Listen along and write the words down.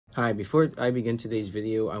Hi, before I begin today's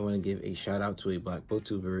video, I want to give a shout out to a Black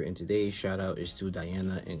booktuber, and today's shout out is to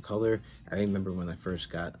Diana in Color. I remember when I first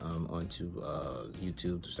got onto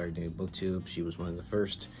YouTube to start doing booktube, she was one of the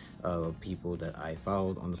first people that I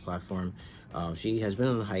followed on the platform. She has been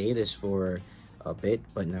on a hiatus for a bit,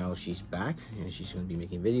 but now she's back and she's going to be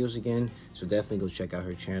making videos again, so definitely go check out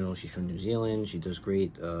her channel. She's from New Zealand. She does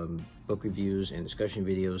great book reviews and discussion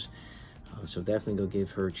videos, so definitely go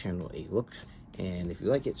give her channel a look. And if you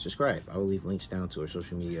like it, subscribe. I will leave links down to her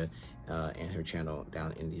social media and her channel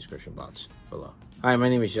down in the description box below. Hi, my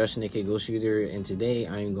name is Justin, aka Ghost Shooter, and today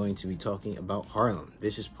I am going to be talking about Harlem.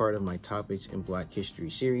 This is part of my Topics in Black History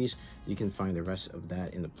series. You can find the rest of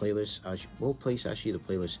that in the playlist. I will place actually the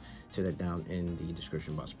playlist to that down in the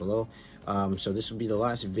description box below. So this will be the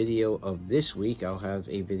last video of this week. I'll have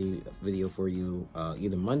a video for you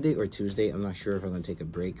either Monday or Tuesday. I'm not sure if I'm going to take a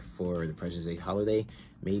break for the President's Day holiday.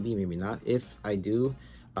 Maybe, maybe not. If I do,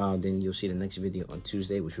 then you'll see the next video on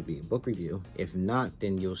Tuesday, which will be a book review. If not,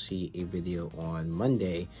 then you'll see a video on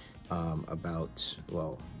Monday about,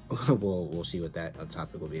 well, we'll see what that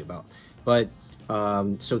topic will be about. But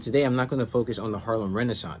so today I'm not going to focus on the Harlem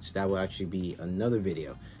Renaissance. That will actually be another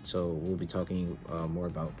video. So we'll be talking more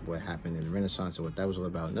about what happened in the Renaissance and what that was all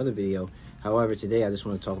about in another video. However, today I just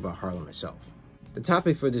want to talk about Harlem itself. The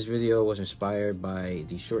topic for this video was inspired by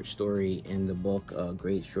the short story in the book,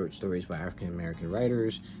 Great Short Stories by African-American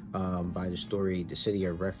Writers, by the story The City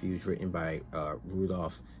of Refuge, written by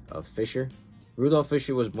Rudolph Fisher. Rudolph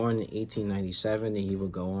Fisher was born in 1897, and he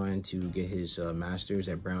would go on to get his master's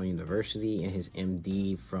at Brown University and his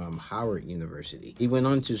MD from Howard University. He went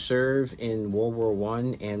on to serve in World War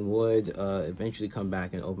I and would eventually come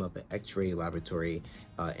back and open up an X-ray laboratory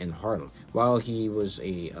in Harlem. While he was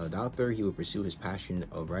a doctor, he would pursue his passion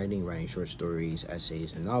of writing short stories,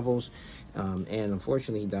 essays, and novels. And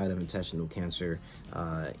unfortunately, he died of intestinal cancer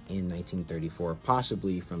in 1934,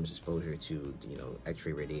 possibly from his exposure to,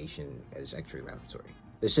 X-ray radiation at his X-ray laboratory.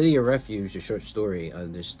 The City of Refuge, the short story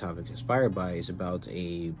this topic is inspired by, is about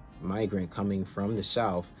a migrant coming from the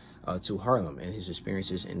South to Harlem and his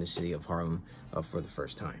experiences in the city of Harlem for the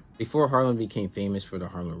first time. Before Harlem became famous for the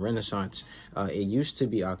Harlem Renaissance, it used to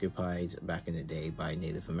be occupied back in the day by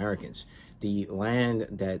Native Americans. The land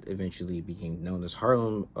that eventually became known as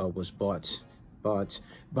Harlem was bought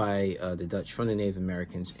by the Dutch from the Native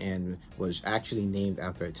Americans and was actually named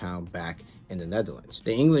after a town back in the Netherlands.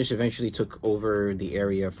 The English eventually took over the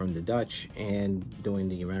area from the Dutch, and during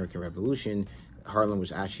the American Revolution, Harlem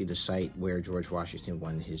was actually the site where George Washington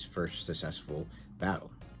won his first successful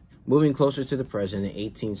battle. Moving closer to the present, in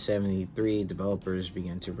 1873, developers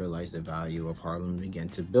began to realize the value of Harlem and began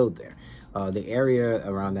to build there. The area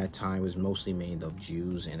around that time was mostly made of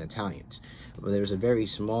Jews and Italians, but there was a very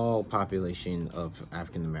small population of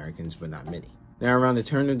African Americans, but not many. Now, around the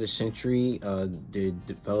turn of the century, the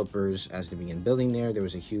developers, as they began building there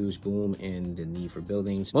was a huge boom in the need for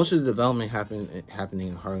buildings. Most of the development happening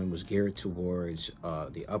in Harlem was geared towards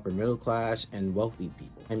the upper middle class and wealthy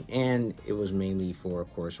people. And it was mainly for,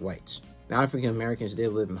 of course, whites. Now, African Americans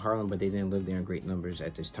did live in Harlem, but they didn't live there in great numbers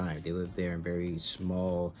at this time. They lived there in very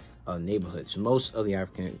small neighborhoods. Most of the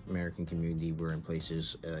African American community were in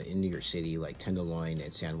places in New York City like Tenderloin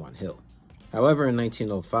and San Juan Hill. However, in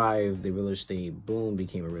 1905, the real estate boom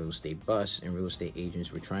became a real estate bust, and real estate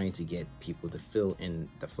agents were trying to get people to fill in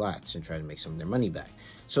the flats and try to make some of their money back.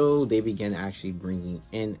 So they began actually bringing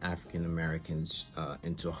in African Americans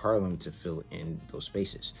into Harlem to fill in those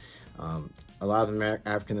spaces. A lot of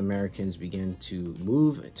African Americans began to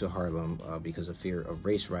move to Harlem because of fear of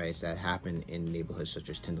race riots that happened in neighborhoods such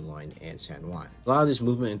as Tenderloin and San Juan. A lot of this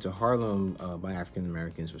movement into Harlem by African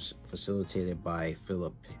Americans was facilitated by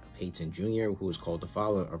Philip Payton Jr., who was called the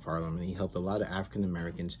father of Harlem, and he helped a lot of African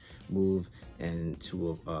Americans move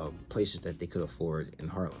into places that they could afford in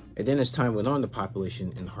Harlem. And then as time went on, the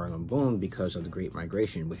population in Harlem boomed because of the Great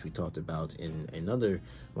Migration, which we talked about in another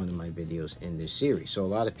one of my videos in this series. So a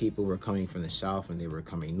lot of people were coming from the South and they were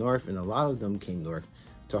coming north, and a lot of them came north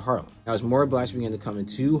to Harlem. Now, as more blacks began to come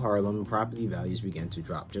into Harlem, property values began to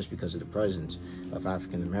drop just because of the presence of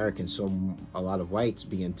African Americans. So a lot of whites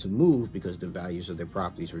began to move because the values of their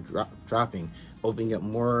properties were dropping, opening up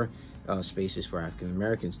more spaces for African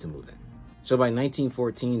Americans to move in. So by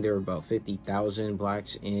 1914, there were about 50,000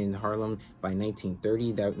 blacks in Harlem. By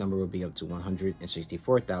 1930, that number would be up to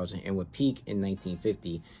 164,000 and would peak in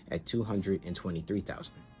 1950 at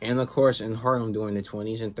 223,000. And of course, in Harlem during the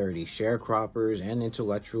 20s and 30s, sharecroppers and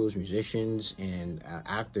intellectuals, musicians, and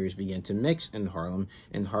actors began to mix in Harlem,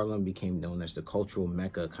 and Harlem became known as the cultural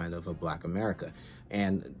mecca kind of Black America.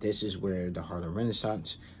 And this is where the Harlem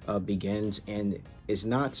Renaissance begins, and it's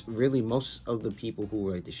not really most of the people who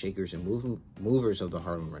were like the shakers and movers of the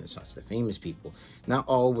Harlem Renaissance, the famous people. Not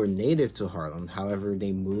all were native to Harlem, however,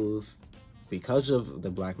 they moved because of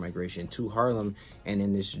the Black migration to Harlem, and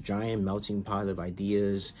in this giant melting pot of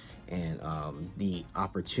ideas and the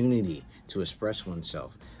opportunity to express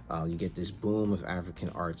oneself, you get this boom of African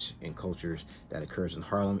arts and cultures that occurs in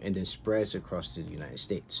Harlem and then spreads across the United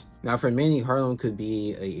States. Now, for many, Harlem could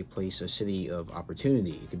be a place, a city of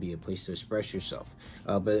opportunity. It could be a place to express yourself,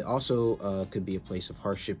 but it also could be a place of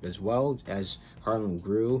hardship as well. As Harlem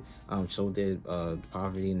grew, so did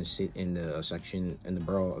poverty in the city, in the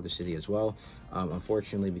borough of the city as well.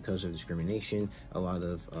 Unfortunately, because of discrimination, a lot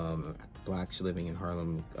of Blacks living in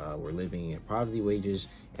Harlem were living at poverty wages,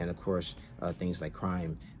 and of course, things like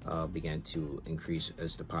crime began to increase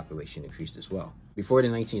as the population increased as well. Before the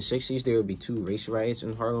 1960s, there would be two race riots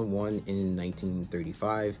in Harlem, one in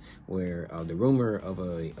 1935, where the rumor of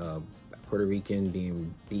a Puerto Rican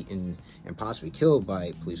being beaten and possibly killed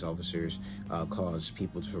by police officers caused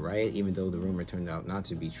people to riot. Even though the rumor turned out not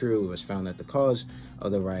to be true, it was found that the cause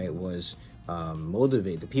of the riot was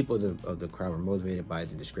motivated. The people of the crowd were motivated by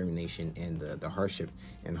the discrimination and the hardship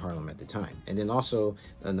in Harlem at the time. And then also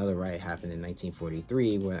another riot happened in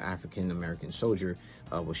 1943 when an African-American soldier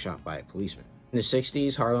was shot by a policeman. In the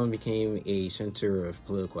 60s, Harlem became a center of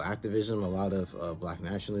political activism. A lot of Black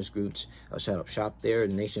nationalist groups set up shop there.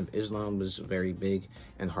 The Nation of Islam was very big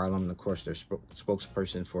in Harlem. And of course, their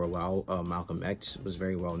spokesperson for a while, Malcolm X, was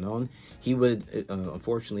very well known. He would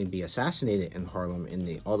unfortunately be assassinated in Harlem in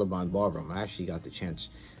the Audubon Ballroom. I actually got the chance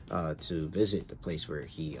to visit the place where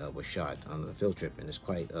he was shot on a field trip, and it's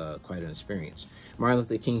quite an experience. Martin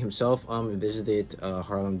Luther King himself visited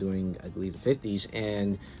Harlem during, I believe, the 50s,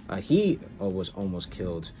 and he was almost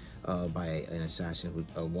killed by an assassin,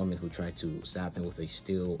 a woman who tried to stab him with a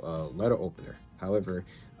steel letter opener. However,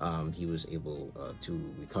 he was able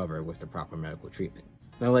to recover with the proper medical treatment.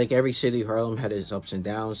 Now, like every city, Harlem had its ups and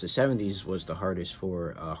downs. The 70s was the hardest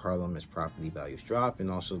for Harlem as property values dropped,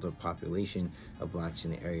 and also the population of Blacks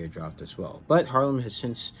in the area dropped as well. But Harlem has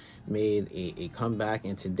since made a comeback,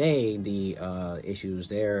 and today the issues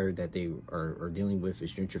there that they are dealing with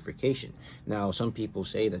is gentrification. Now, some people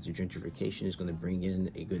say that the gentrification is going to bring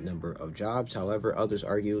in a good number of jobs. However, others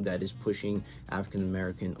argue that is pushing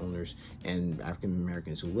African-American owners and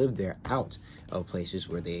African-Americans who live there out of places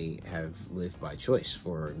where they have lived by choice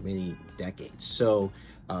for many decades. So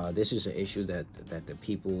this is an issue that the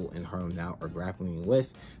people in Harlem now are grappling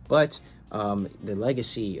with. But the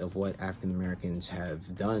legacy of what African Americans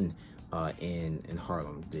have done in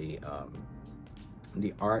Harlem, the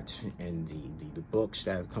art and the books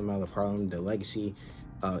that have come out of Harlem, the legacy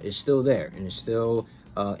is still there, and it still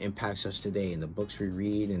impacts us today in the books we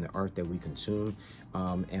read and the art that we consume.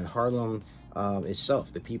 And Harlem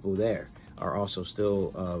itself, the people there, are also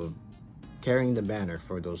still carrying the banner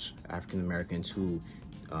for those African Americans who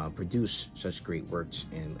produce such great works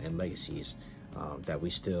and legacies that we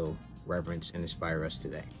still reverence and inspire us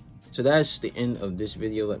today. So that's the end of this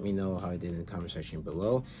video. Let me know how I did in the comment section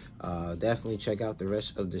below. Definitely check out the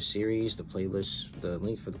rest of the series. The playlist, the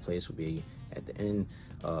link for the playlist will be at the end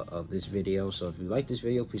of this video. So if you like this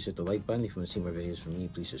video, please hit the like button. If you want to see more videos from me,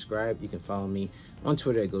 please subscribe. You can follow me on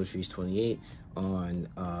Twitter at GhostReads28, on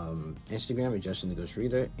Instagram at Justin the Ghost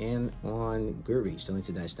Reader, and on Goodreads. The link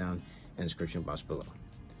to that's down in the description box below.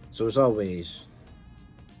 So as always,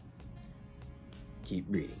 keep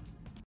reading.